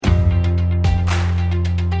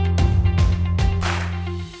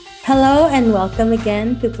Hello and welcome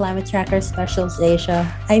again to Climate Tracker Specials Asia.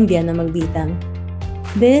 I'm Biana Magbitang.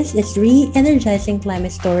 This is Re-Energizing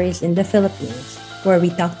Climate Stories in the Philippines, where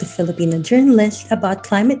we talk to Filipino journalists about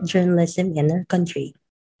climate journalism in our country.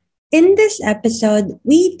 In this episode,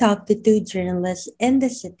 we talk to two journalists in the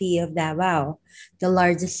city of Davao, the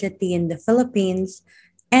largest city in the Philippines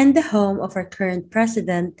and the home of our current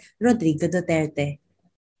president, Rodrigo Duterte.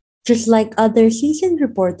 Just like other seasoned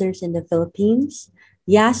reporters in the Philippines,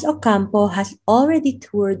 Yas Ocampo has already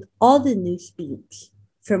toured all the news beats,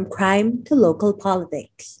 from crime to local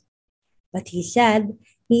politics. But he said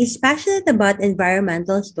he is passionate about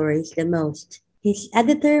environmental stories the most. His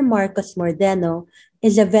editor, Marcos Mordeno,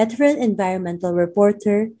 is a veteran environmental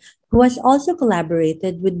reporter who has also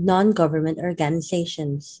collaborated with non-government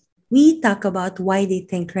organizations. We talk about why they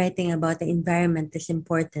think writing about the environment is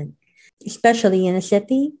important, especially in a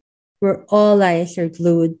city where all eyes are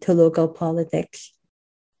glued to local politics.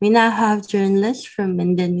 We now have journalists from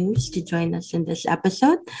Minda News to join us in this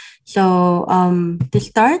episode. So, to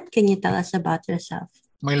start, can you tell us about yourself?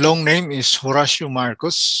 My long name is Horacio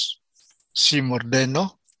Marcos C.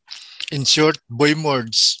 Mordeno. In short, Boy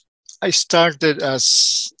Mords. I started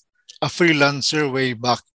as a freelancer way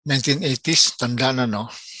back 1980s, tanda na no?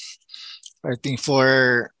 Writing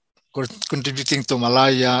for contributing to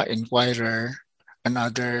Malaya, Inquirer, and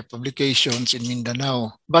other publications in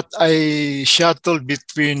Mindanao. But I shuttled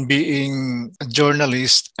between being a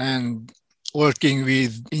journalist and working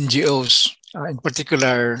with NGOs, in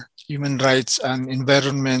particular, human rights and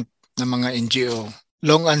environment ng mga NGO.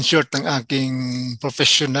 Long and short ng aking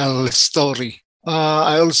professional story.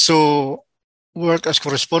 I also work as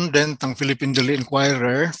correspondent ng Philippine Daily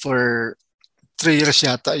Inquirer for 3 years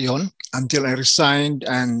yata yon until I resigned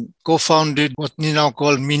and co-founded what we now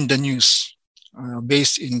call Minda News,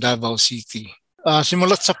 based in Davao City.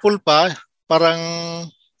 Simulat sa pulpa, parang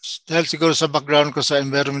dahil siguro sa background ko sa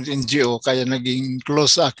environment NGO, kaya naging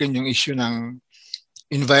close sa akin yung issue ng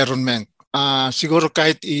environment. Siguro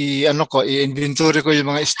kahit i-inventory ko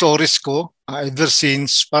yung mga stories ko, ever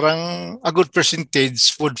since, parang a good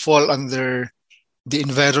percentage would fall under the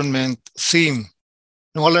environment theme.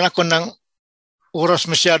 Nawalan ako ng oras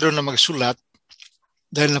masyado na magsulat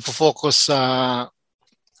dahil napofocus sa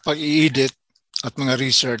pag-i-edit at mga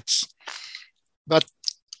research. But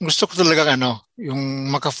gusto ko talaga yung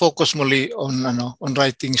makafocus muli on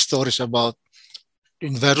writing stories about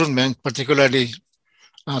environment, particularly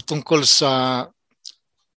tungkol sa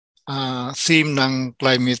theme ng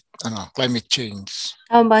climate change.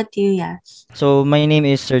 How about you, Yas? So my name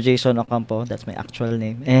is Sir Jason Ocampo. That's my actual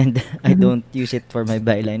name, and I don't use it for my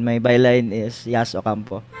byline. My byline is Yas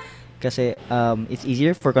Ocampo, kasi it's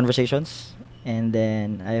easier for conversations. And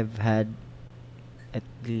then I've had at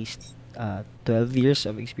least 12 years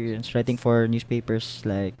of experience writing for newspapers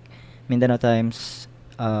like Mindanao Times,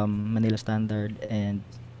 Manila Standard, and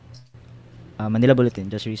Manila Bulletin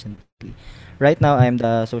just recently. Right now, I'm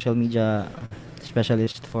the social media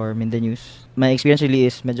specialist for Minda News. My experience really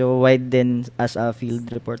is medyo wide din as a field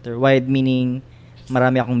reporter. Wide meaning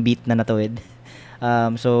marami akong beat na natawid.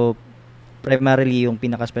 So, primarily yung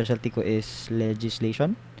pinaka-specialty ko is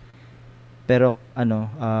legislation. Pero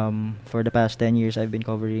for the past 10 years, I've been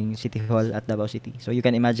covering City Hall at Davao City. So you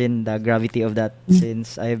can imagine the gravity of that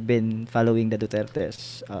since I've been following the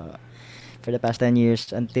Dutertes for the past 10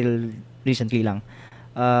 years until recently lang.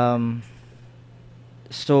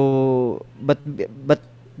 But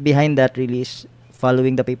behind that really is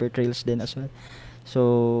following the paper trails then as well.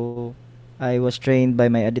 So I was trained by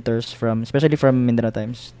my editors especially from Mindanao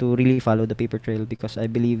Times, to really follow the paper trail, because I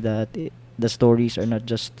believe that the stories are not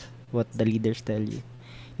just what the leaders tell you.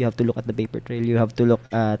 You have to look at the paper trail. You have to look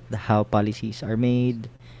at how policies are made,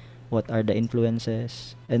 what are the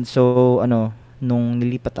influences. And so nung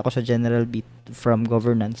nilipat ako sa general beat from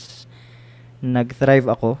governance, nag-thrive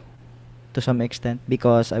ako to some extent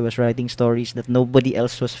because I was writing stories that nobody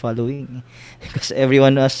else was following because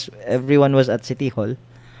everyone was at City Hall,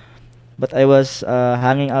 but I was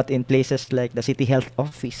hanging out in places like the City Health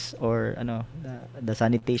Office or the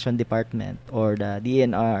Sanitation Department or the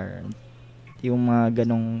DNR, yung mga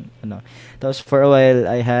ganong Tapos for a while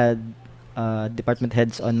I had department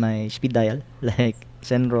heads on my speed dial like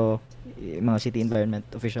Senro, mga city environment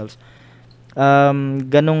officials.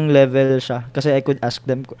 Ganong level siya kasi I could ask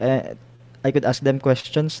them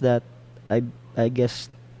questions that I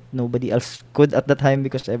guess nobody else could at the time,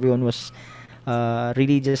 because everyone was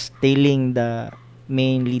really just tailing the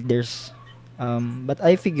main leaders. But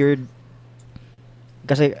I figured,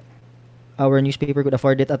 kasi our newspaper could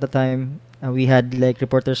afford it at the time, we had like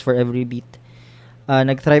reporters for every beat.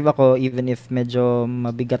 nag-thrive ako even if medyo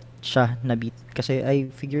mabigat siya na beat kasi I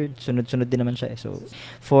figured sunod-sunod din naman siya eh. So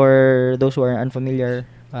for those who are unfamiliar,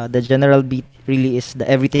 the general beat really is the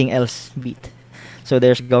everything else beat. So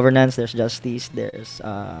there's governance, there's justice, there's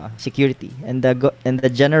security, and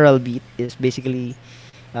the general beat is basically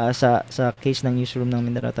sa case ng newsroom ng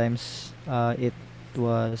Mindanao Times, it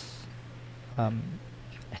was um,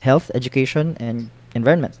 health, education, and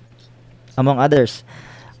environment, among others.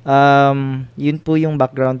 Yun po yung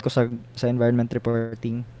background ko sa environment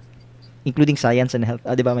reporting, including science and health.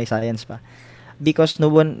 'Di ba may science pa? Because no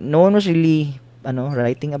one was really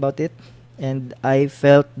writing about it, and I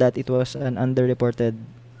felt that it was an underreported,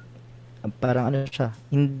 parang siya,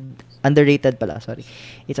 underrated pala, sorry.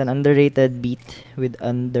 It's an underrated beat with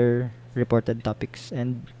underreported topics,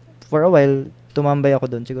 and for a while tumambay ako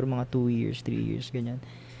doon, siguro mga 2 years, 3 years ganyan.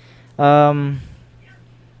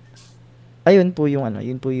 Ayun po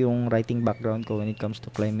yung writing background ko when it comes to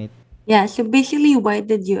climate. Yeah, so basically, why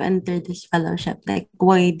did you enter this fellowship? Like,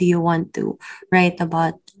 why do you want to write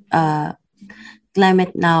about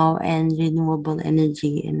climate now and renewable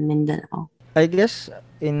energy in Mindanao? I guess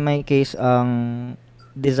in my case, ang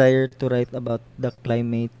desire to write about the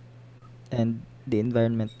climate and the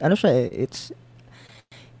environment, siya eh,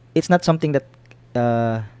 it's not something that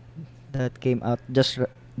that came out just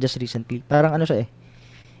recently. Parang siya eh,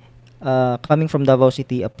 coming from Davao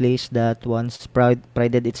City, a place that once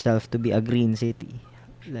prided itself to be a green city.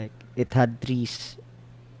 Like, it had trees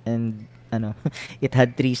and it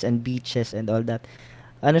had trees and beaches and all that.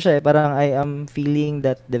 Siya eh, parang I am feeling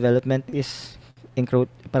that development is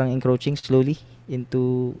parang encroaching slowly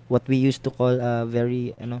into what we used to call a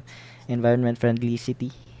very environment friendly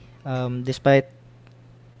city. Despite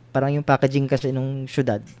parang yung packaging kasi nung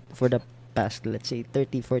syudad for the past, let's say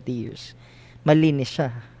 30-40 years, malinis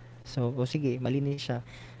siya. So, sige, malinis siya.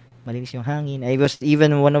 Malinis yung hangin. I was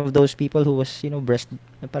even one of those people who was,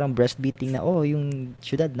 parang breastbeating na, yung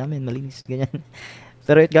syudad namin, malinis, ganyan.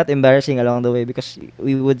 Pero it got embarrassing along the way because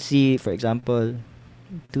we would see, for example,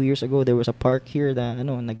 2 years ago, there was a park here na,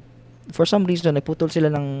 for some reason, nagputol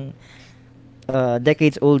sila ng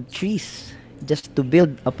decades-old trees just to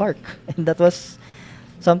build a park. And that was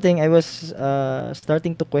something I was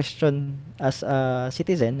starting to question as a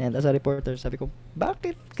citizen and as a reporter. Sabi ko,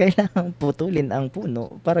 bakit kailangan putulin ang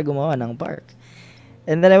puno para gumawa ng park?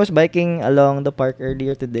 And then I was biking along the park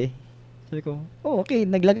earlier today. Sabi ko, okay,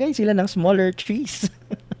 naglagay sila ng smaller trees.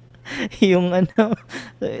 Yung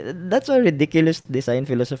that's a ridiculous design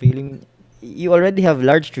philosophy. You already have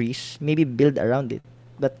large trees, maybe build around it.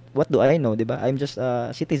 But what do I know, diba? I'm just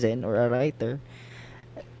a citizen or a writer.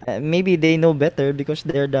 Maybe they know better because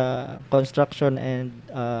they're the construction and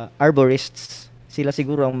arborists. Sila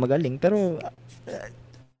siguro ang magaling. Pero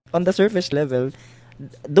on the surface level,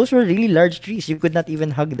 those were really large trees. You could not even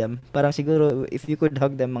hug them. Parang siguro, if you could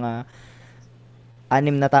hug them, mga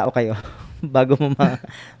 6 na tao kayo bago mo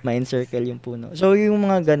ma-encircle yung puno. So, yung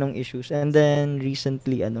mga ganong issues. And then,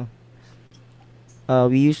 recently,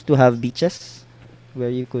 we used to have beaches where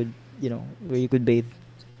you could bathe.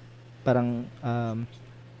 Parang,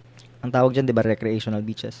 ang tawag dyan, di ba, recreational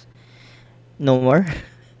beaches. No more.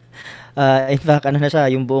 In fact, na siya,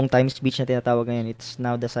 yung buong Times Beach na tinatawag ngayon, it's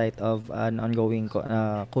now the site of an ongoing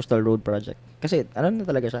coastal road project. Kasi, na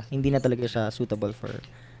talaga siya, hindi na talaga siya suitable for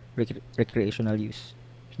recreational use.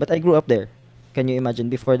 But I grew up there. Can you imagine,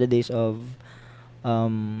 before the days of,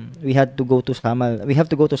 we had to go to Samal. We have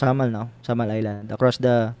to go to Samal now, Samal Island. Across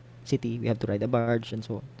the city, we have to ride a barge and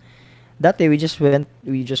so on. That day, we just rode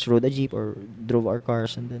a jeep or drove our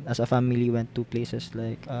cars, and then as a family went to places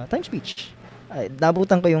like Times Beach.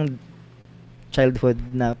 Nabutan ko yung childhood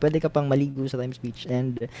na pwede ka pang maligo sa Times Beach,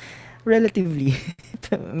 and relatively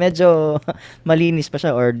medyo malinis pa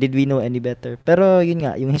siya, or did we know any better? Pero yun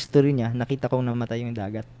nga, yung history niya, nakita kong namatay yung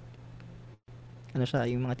dagat. Siya,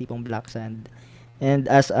 yung mga tipong black sand. And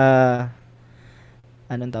as a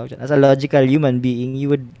logical human being, you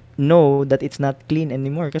would know that it's not clean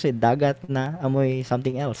anymore kasi dagat na amoy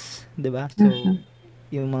something else, 'di ba? So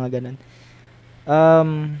yung mga ganun.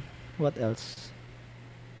 What else?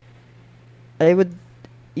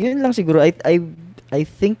 Yun lang siguro. I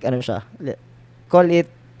think siya, call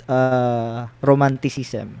it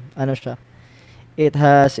romanticism. Siya, it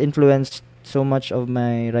has influenced so much of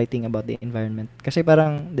my writing about the environment. Kasi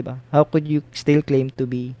parang, 'di ba? How could you still claim to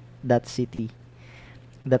be that city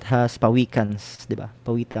that has pawikans, 'di ba?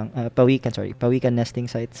 Pawikan nesting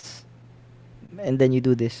sites. And then you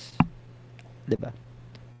do this, 'di ba?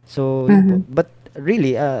 So, but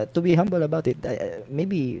really, to be humble about it,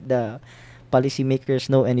 maybe the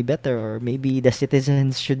policymakers know any better, or maybe the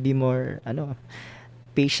citizens should be more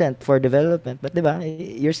patient for development. But diba,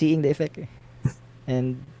 you're seeing the effect eh.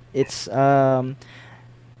 And it's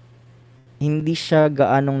hindi siya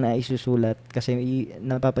gaanong naisusulat kasi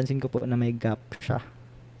napapansin ko po na may gap siya.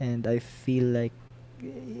 And I feel like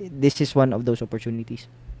this is one of those opportunities.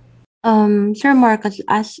 Sir Marcus,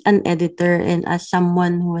 as an editor and as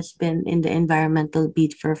someone who has been in the environmental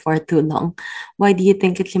beat for far too long, why do you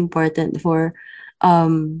think it's important for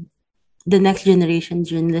the next generation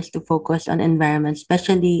journalists to focus on environment,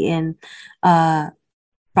 especially in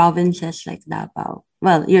provinces like Davao?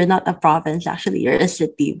 Well, you're not a province, actually, you're a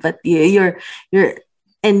city, but you're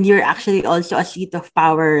and you're actually also a seat of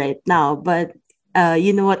power right now. But you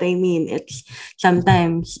know what I mean? It's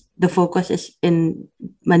sometimes the focus is in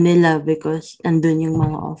Manila because nandun yung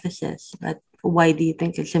mga offices. But why do you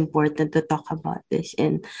think it's important to talk about this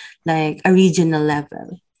in like a regional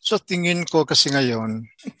level? So tingin ko kasi ngayon,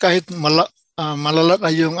 kahit malala na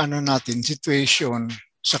yung natin, situation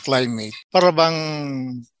sa climate, para bang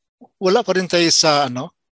wala pa rin tayo sa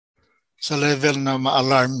sa level na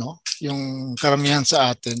ma-alarm, no? Yung karamihan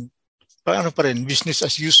sa atin. Pa rin, business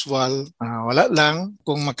as usual, wala lang.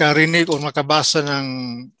 Kung makarinig o makabasa ng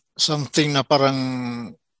something na parang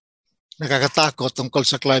nakakatakot tungkol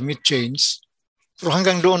sa climate change, pero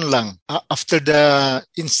hanggang doon lang. After the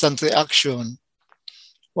instant reaction,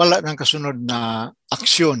 wala nang kasunod na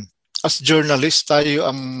aksyon. As journalist, tayo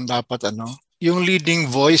ang dapat yung leading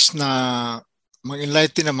voice na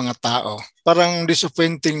mag-enlighten ng mga tao. Parang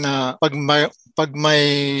disappointing na pag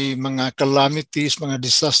may mga calamities, mga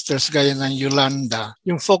disasters gaya ng Yolanda,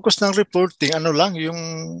 yung focus ng reporting, lang, yung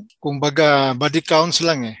kumbaga body counts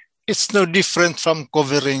lang eh. It's no different from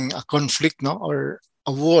covering a conflict, no, or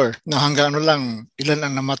a war na hanggang lang, ilan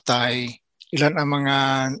ang namatay, ilan ang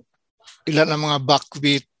mga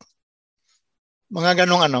backbeat, mga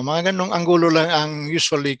ganong anggulo lang ang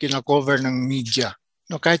usually kina-cover ng media.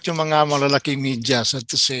 No, kahit yung mga malalaking media, so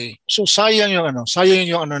to say. So sayang yung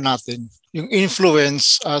natin, yung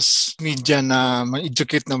influence as media na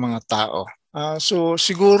ma-educate ng mga tao. So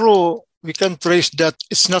siguro we can trace that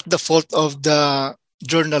it's not the fault of the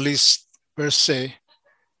journalist per se,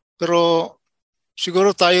 pero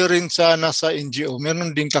siguro tayo rin sa nasa NGO,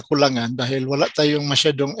 meron din kakulangan dahil wala tayong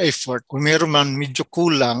masyadong effort. Kung meron man medyo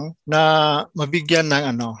kulang na mabigyan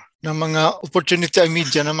ng ng mga opportunity ang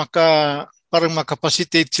media na parang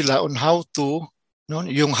makapacitate sila on how to, no,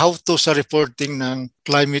 yung how to sa reporting ng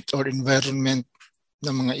climate or environment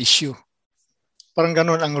ng mga issue. Parang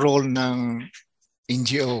ganun ang role ng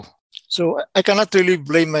NGO. So I cannot really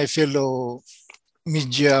blame my fellow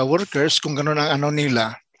media workers kung ganun ang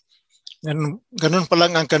nila. Ganun pa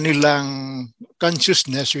lang ang kanilang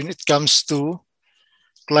consciousness when it comes to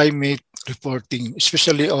climate reporting,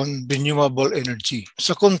 especially on renewable energy.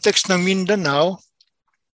 Sa context ng Mindanao,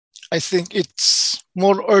 I think it's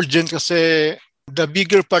more urgent kasi the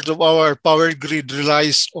bigger part of our power grid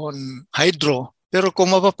relies on hydro. Pero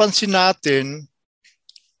kung mapapansin natin,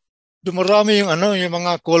 dumarami yung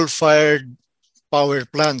mga coal-fired power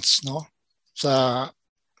plants, no? Sa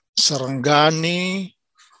Sarangani,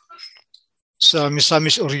 sa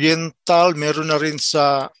Misamis Oriental, meron na rin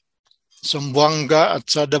sa Zamboanga at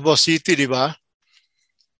sa Davao City, di ba?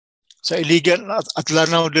 Sa Iligan at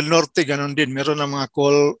Lanao del Norte, ganun din. Meron na mga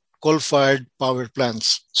coal-fired power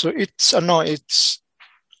plants. So it's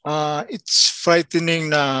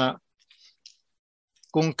frightening na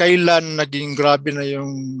kung kailan naging grabe na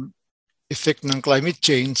yung effect ng climate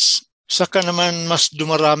change, saka naman mas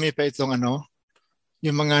dumarami pa itong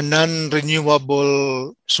yung mga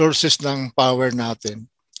non-renewable sources ng power natin.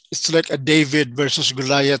 It's like a David versus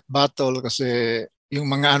Goliath battle kasi yung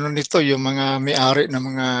mga nito, yung mga may-ari ng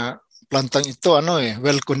mga plantang ito,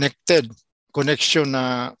 well-connected. Connection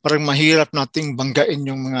na parang mahirap nating banggain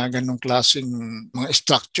yung mga ganong klaseng mga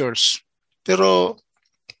structures. Pero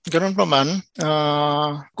ganun pa man,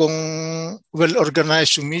 kung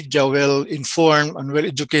well-organized yung media, well-informed and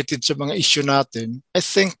well-educated sa mga issue natin, I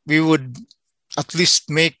think we would at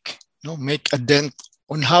least make a dent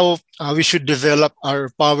on how we should develop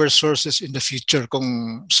our power sources in the future, kung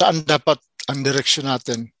saan dapat ang direction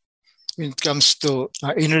natin when it comes to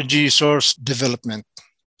energy source development.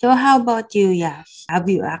 So how about you, Yas? Have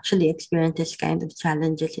you actually experienced this kind of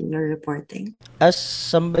challenges in your reporting? As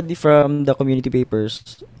somebody from the community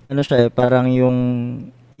papers, parang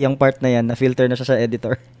yung part na yan, na-filter na siya sa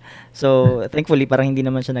editor. So, thankfully, parang hindi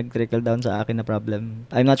naman siya nag-trickle down sa akin na problem.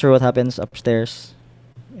 I'm not sure what happens upstairs.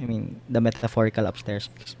 I mean, the metaphorical upstairs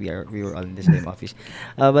because we were all in the same office.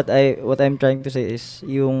 But what I'm trying to say is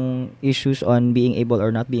yung issues on being able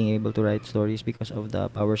or not being able to write stories because of the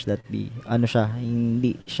powers that be.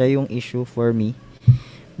 Hindi siya yung issue for me.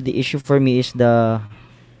 The issue for me is the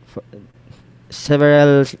for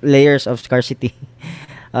several layers of scarcity.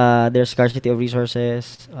 There's scarcity of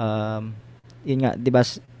resources. Yun nga, 'di ba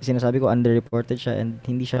sinasabi ko underreported siya and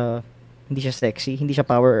hindi siya sexy, hindi siya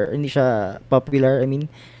power, hindi siya popular, I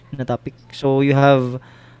mean, na topic. So you have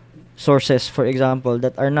sources, for example,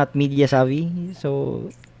 that are not media savvy.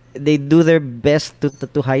 So they do their best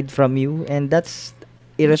to hide from you, and that's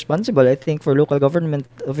irresponsible, I think, for local government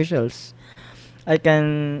officials. I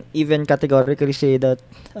can even categorically say that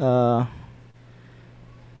uh,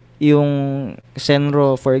 yung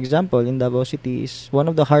Senro, for example, in Davao City is one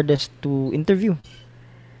of the hardest to interview.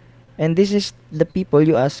 And this is the people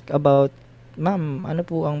you ask about, ma'am, ano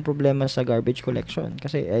po ang problema sa garbage collection?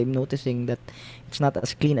 Kasi I'm noticing that it's not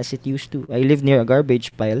as clean as it used to. I live near a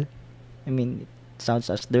garbage pile. I mean, it sounds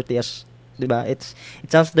as dirty as, 'di ba? It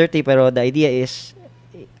sounds dirty pero the idea is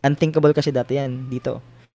unthinkable kasi dati yan dito.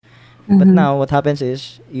 But Mhm. now what happens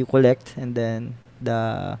is you collect and then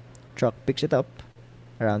the truck picks it up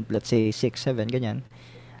around, let's say, 6, 7 ganyan.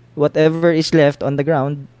 Whatever is left on the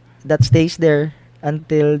ground, that stays there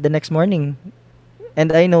until the next morning.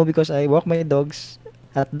 And I know because I walk my dogs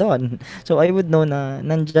at dawn. So I would know na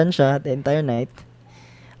nandyan siya the entire night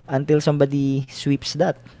until somebody sweeps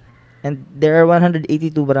that. And there are 182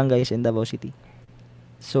 barangays in Davao City.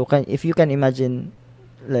 So if you can imagine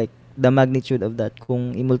like the magnitude of that,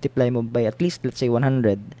 kung i-multiply mo by at least, let's say,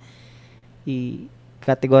 100,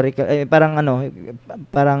 categorical, parang ano,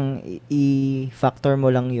 parang i-factor mo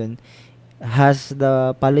lang yun. Has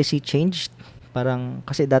the policy changed? Parang,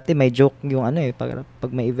 kasi dati may joke yung ano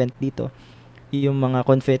pag may event dito, yung mga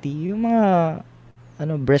confetti, yung mga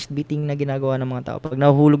breast beating na ginagawa ng mga tao. Pag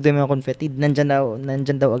nahuhulog daw yung mga confetti,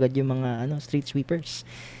 nandyan daw agad yung mga street sweepers.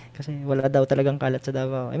 Kasi wala daw talagang kalat sa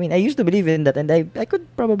Davao. I mean, I used to believe in that and I could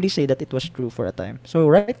probably say that it was true for a time. So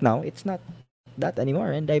right now, it's not that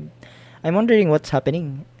anymore and I'm wondering what's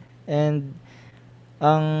happening. And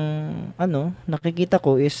ang nakikita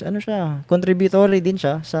ko is siya, contributory din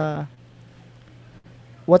siya sa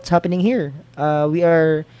what's happening here. We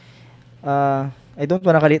are I don't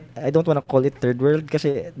wanna call it third world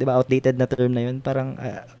kasi 'di ba outdated na term na 'yun. Parang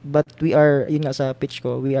but we are, yun nga sa pitch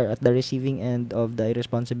ko, we are at the receiving end of the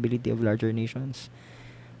irresponsibility of larger nations.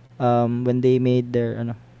 When they made their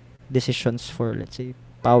decisions for, let's say,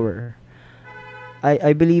 power.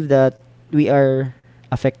 I believe that we are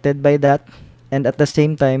affected by that, and at the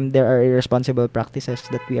same time there are irresponsible practices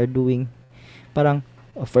that we are doing. Parang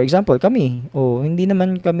for example, kami, hindi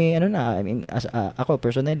naman kami, I mean, ako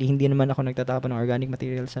personally, hindi naman ako nagtatapon ng organic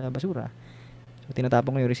material sa basura. So,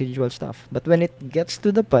 tinatapon ko yung residual stuff. But when it gets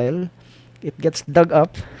to the pile, it gets dug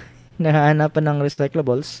up, nahahanapan ng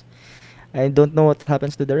recyclables. I don't know what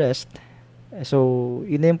happens to the rest. So,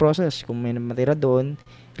 yun na yung process. Kung may matira doon,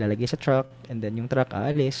 ilalagay sa truck, and then yung truck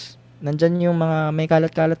aalis. Nandyan yung mga may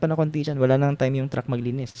kalat-kalat pa na konti dyan. Wala nang time yung truck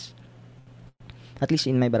maglinis. At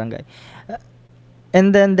least in my barangay.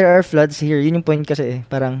 And then there are floods here. Yun yung point kasi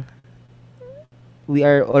parang we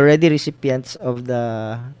are already recipients of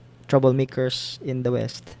the troublemakers in the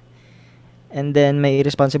West. And then may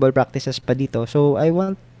irresponsible practices pa dito. So I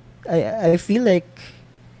feel like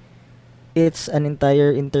it's an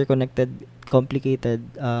entire interconnected, complicated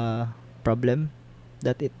problem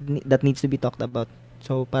that needs to be talked about.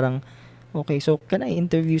 So parang okay, so can I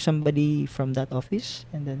interview somebody from that office?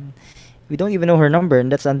 And then we don't even know her number, and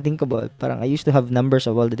that's unthinkable. Parang I used to have numbers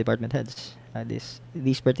of all the department heads.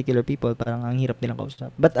 These particular people, parang ang hirap nilang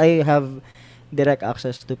kausap. But I have direct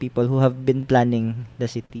access to people who have been planning the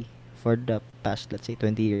city for the past, let's say,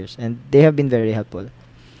 20 years. And they have been very helpful.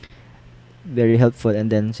 Very helpful. And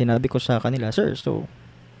then sinabi ko sa kanila, sir, so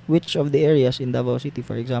which of the areas in Davao City,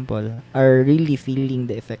 for example, are really feeling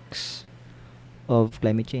the effects of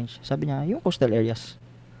climate change? Sabi niya, yung coastal areas.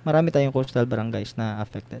 Marami tayong coastal barangays na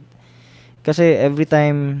affected. Kasi every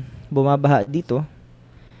time bumabaha dito,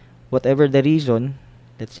 whatever the reason,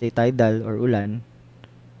 let's say tidal or ulan,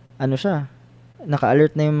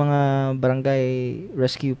 naka-alert na yung mga barangay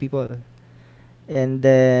rescue people. And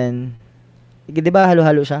then, di ba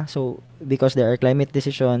halo-halo siya? So, because there are climate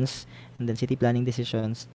decisions and then city planning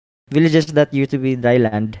decisions, villages that used to be dry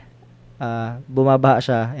land, bumabaha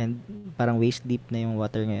siya and parang waist deep na yung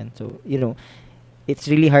water ngayon. So, it's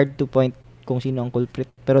really hard to point kung sino ang culprit.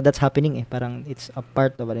 Pero that's happening Parang it's a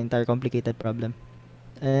part of an entire complicated problem.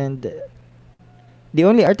 And the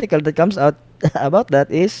only article that comes out about that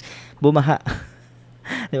is bumaha.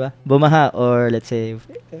 Diba? Bumaha, or let's say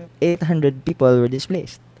 800 people were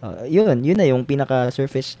displaced. Yun na yung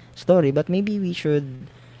pinaka-surface story. But maybe we should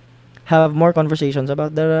have more conversations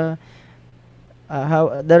about the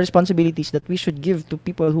responsibilities that we should give to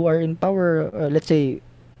people who are in power. Let's say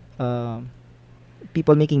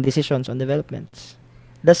people making decisions on developments.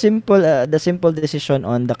 The simple decision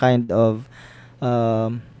on the kind of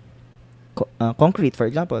um, concrete, for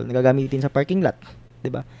example, nagagamitin sa parking lot,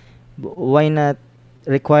 'di ba? Why not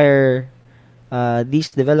require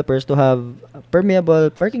these developers to have a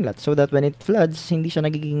permeable parking lot so that when it floods, hindi siya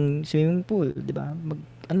nagiging swimming pool, 'di ba?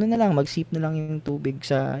 Ano na lang, mag-seep na lang yung tubig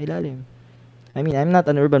sa ilalim. I mean, I'm not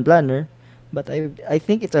an urban planner, but I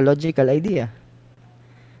think it's a logical idea,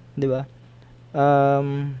 'di ba?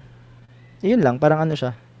 Um, yun lang, parang ano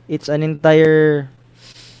siya. It's an entire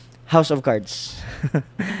house of cards.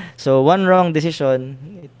 So one wrong decision,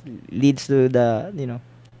 it leads to the,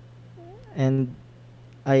 and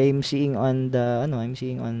I'm seeing on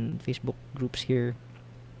Facebook groups here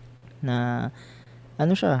na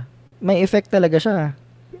ano siya, may effect talaga siya.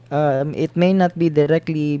 It may not be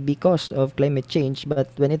directly because of climate change, but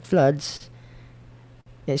when it floods,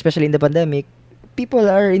 especially in the pandemic, people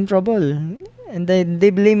are in trouble. And then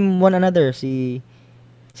they blame one another. Si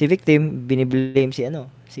victim, biniblame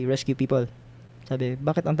si rescue people. Sabi,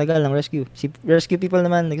 bakit ang tagal ng rescue? Si rescue people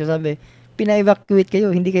naman nagsasabi, pina-evacuate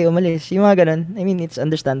kayo, hindi kayo umalis. Yung mga ganun. I mean, it's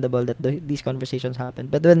understandable that these conversations happen.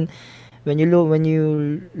 But when you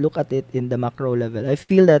look at it in the macro level, I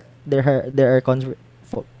feel that there are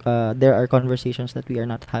conversations that we are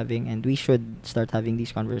not having, and we should start having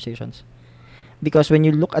these conversations. Because when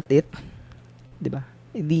you look at it, 'di ba?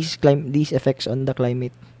 These effects on the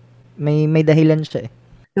climate, may dahilan siya eh.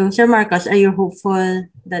 So, Sir Marcos, are you hopeful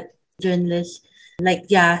that journalists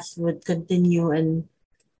like Jas would continue and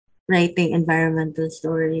writing environmental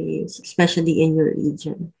stories, especially in your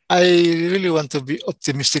region? I really want to be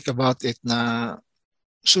optimistic about it na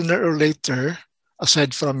sooner or later,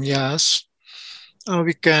 aside from Yas,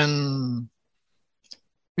 we can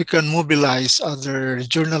mobilize other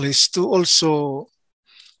journalists to also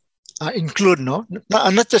include, not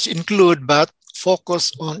just include, but focus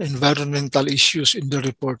on environmental issues in the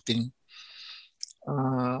reporting.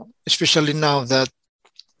 Especially now that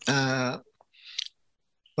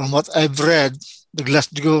from what I've read, the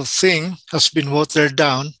Glasgow thing has been watered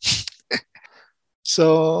down.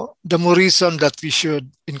 So the more reason that we should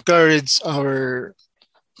encourage our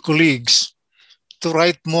colleagues to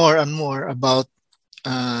write more and more about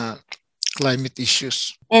climate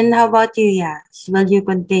issues. And how about you, Yas? Will you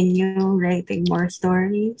continue writing more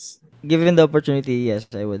stories? Given the opportunity, yes,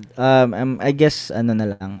 I would. I guess ano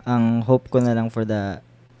na lang, ang hope ko na lang for the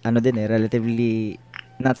relatively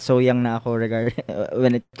not so young na ako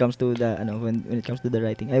when it comes to the when it comes to the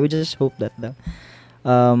writing. I would just hope that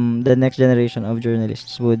the next generation of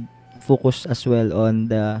journalists would focus as well on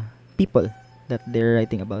the people that they're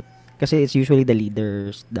writing about. Kasi it's usually the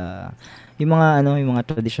leaders, yung mga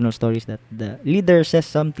traditional stories that the leader says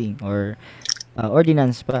something, or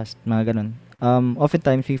ordinance passed, mga ganun.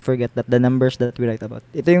 Oftentimes we forget that the numbers that we write about.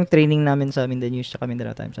 Ito yung training namin sa Mindanao News sa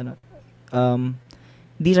Mindanao Times.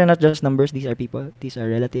 These are not just numbers, these are people. These are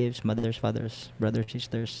relatives, mothers, fathers, brothers,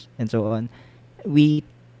 sisters, and so on. We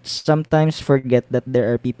sometimes forget that there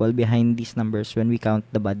are people behind these numbers when we count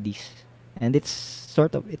the bodies. And it's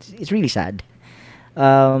really sad.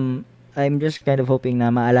 I'm just kind of hoping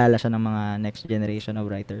na maalala siya ng mga next generation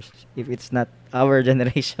of writers. If it's not our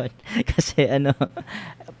generation. Kasi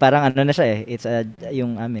parang na siya eh. It's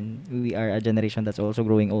we are a generation that's also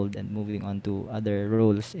growing old and moving on to other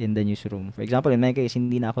roles in the newsroom. For example, in my case,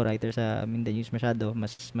 hindi na ako writer sa Mindanao News masyado.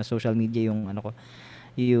 Mas social media yung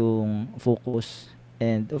yung focus.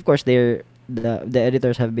 And of course, the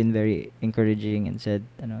editors have been very encouraging and said,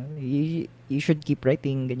 you should keep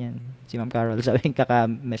writing, ganyan. Si Ma'am Carol, sabi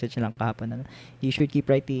kaka-message niya lang kahapon, you should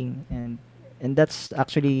keep writing, and that's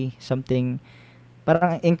actually something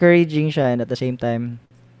parang encouraging siya, and at the same time,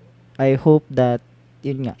 I hope that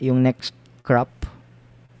yung next crop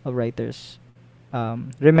of writers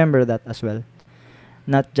remember that as well.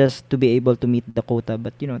 Not just to be able to meet the quota,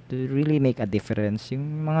 but to really make a difference.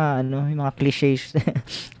 Yung mga cliches,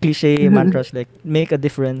 cliche mantras like make a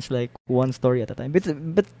difference, like one story at a time.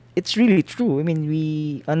 But it's really true. I mean,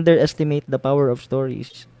 we underestimate the power of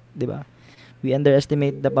stories, diba? We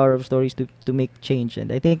underestimate the power of stories to make change,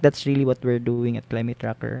 and I think that's really what we're doing at Climate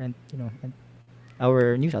Tracker, and and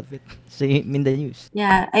our news outfit, Minda News.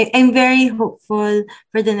 Yeah, I'm very hopeful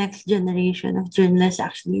for the next generation of journalists,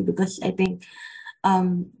 actually, because I think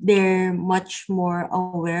they're much more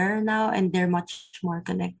aware now, and they're much more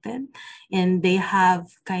connected, and they have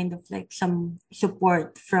kind of like some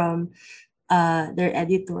support from their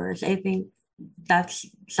editors. I think that's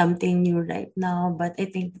something new right now, but I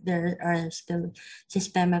think there are still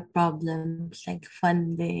systemic problems like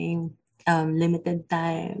funding, limited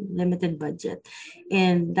time, limited budget,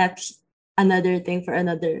 and that's another thing for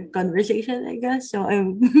another conversation, I guess. So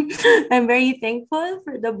I'm I'm very thankful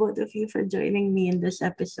for the both of you for joining me in this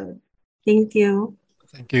episode. Thank you.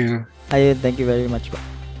 Thank you. Ayun, thank you very much po.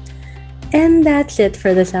 And that's it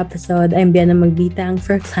for this episode. I'm Biana Magbitang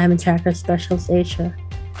for Climate Tracker Specials Asia.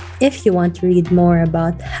 If you want to read more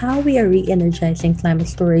about how we are re-energizing climate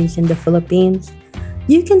stories in the Philippines,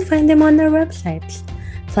 you can find them on our websites,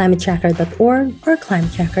 climatetracker.org or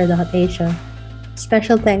climatetracker.asia.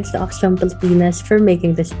 Special thanks to Oxfam Pilipinas for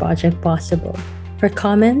making this project possible. For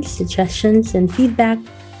comments, suggestions, and feedback,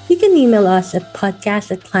 you can email us at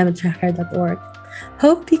podcast@climatetracker.org.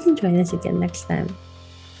 Hope you can join us again next time.